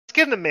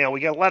get in the mail. We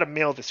got a lot of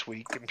mail this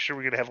week. I'm sure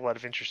we're going to have a lot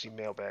of interesting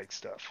mailbag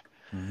stuff.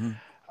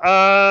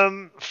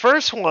 Mm-hmm.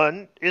 First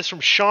one is from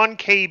Sean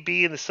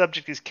KB, and the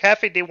subject is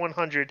Cafe Day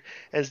 100,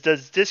 as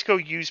does Disco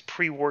use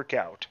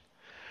pre-workout.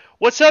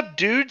 What's up,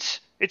 dudes?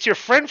 It's your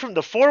friend from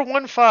the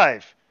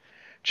 415.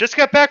 Just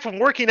got back from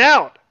working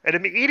out, and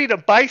I'm eating a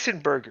bison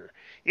burger.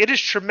 It is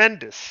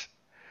tremendous.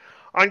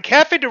 On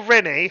Cafe de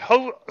Rene,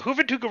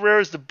 Juventud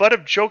Guerrera is the butt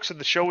of jokes on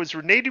the show as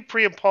Rene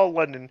Dupree and Paul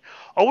London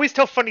always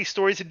tell funny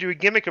stories and do a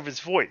gimmick of his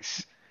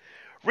voice.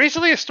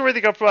 Recently, a story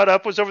that got brought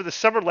up was over the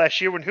summer last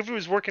year when Juve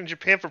was working in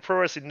Japan for Pro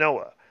Wrestling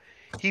Noah.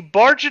 He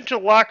barged into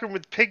the locker room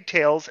with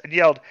pigtails and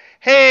yelled,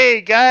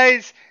 "Hey,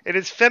 guys," in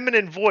his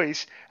feminine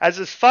voice, as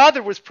his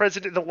father was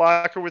present in the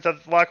locker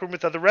room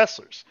with other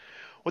wrestlers.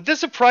 Would this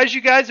surprise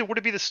you guys, or would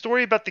it be the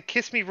story about the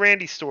Kiss Me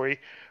Randy story,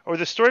 or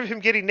the story of him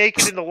getting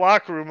naked in the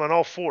locker room on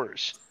all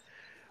fours?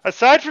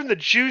 Aside from the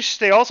juice,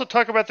 they also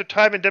talk about their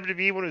time in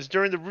WWE when it was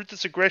during the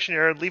Ruthless Aggression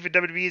era, leaving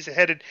WWE as it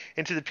headed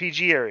into the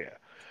PG area.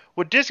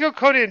 Would Disco,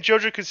 Conan, and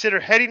JoJo consider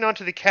heading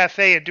onto the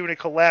cafe and doing a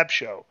collab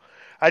show?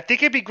 I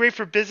think it'd be great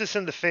for business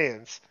and the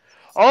fans.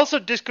 Also,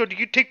 Disco, do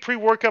you take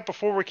pre-workout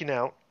before working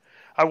out?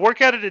 I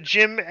work out at a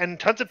gym, and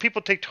tons of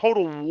people take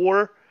Total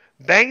War,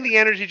 bang the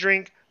energy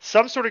drink,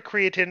 some sort of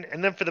creatine,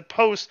 and then for the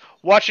post,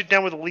 wash it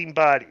down with a lean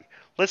body.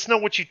 Let's know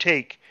what you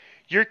take.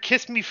 Your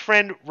Kiss Me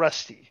friend,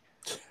 Rusty.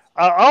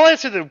 I'll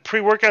answer the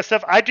pre-workout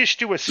stuff. I just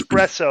do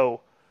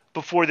espresso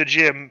before the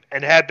gym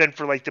and have been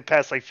for like the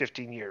past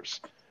 15 years.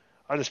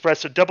 An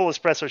espresso, double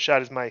espresso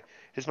shot is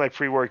my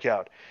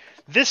pre-workout.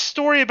 This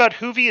story about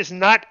Hoovy is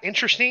not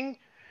interesting,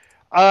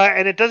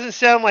 and it doesn't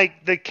sound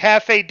like the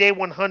Cafe Day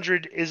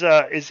 100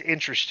 is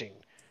interesting.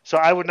 So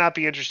I would not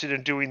be interested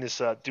in doing this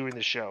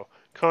show.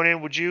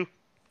 Conan, would you?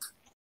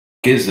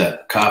 Is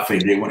that Cafe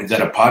Day 1? Is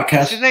that a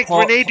podcast? Isn't that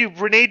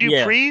Rene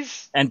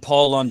Dupree's? Yeah, and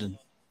Paul London.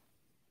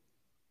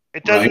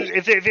 It doesn't.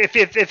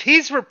 Right. If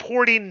he's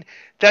reporting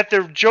that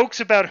their jokes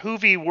about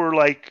Hoovy were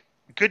like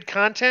good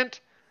content,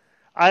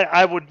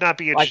 I would not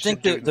be interested.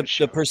 I think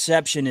the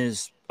perception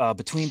is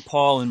between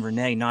Paul and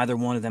Renee, neither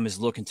one of them is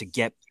looking to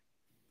get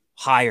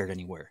hired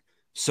anywhere,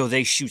 so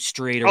they shoot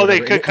straight. They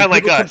could kind of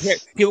like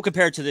us. People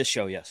compare it to this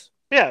show, yes.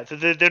 Yeah,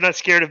 they're not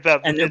scared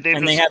about. And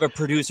they have a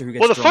producer who gets.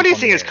 Well, the funny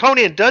thing is,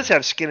 Conan does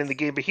have skin in the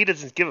game, but he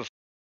doesn't give a.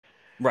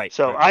 Right.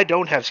 So right. I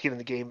don't have skin in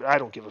the game, but I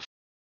don't give a.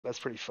 That's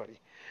pretty funny.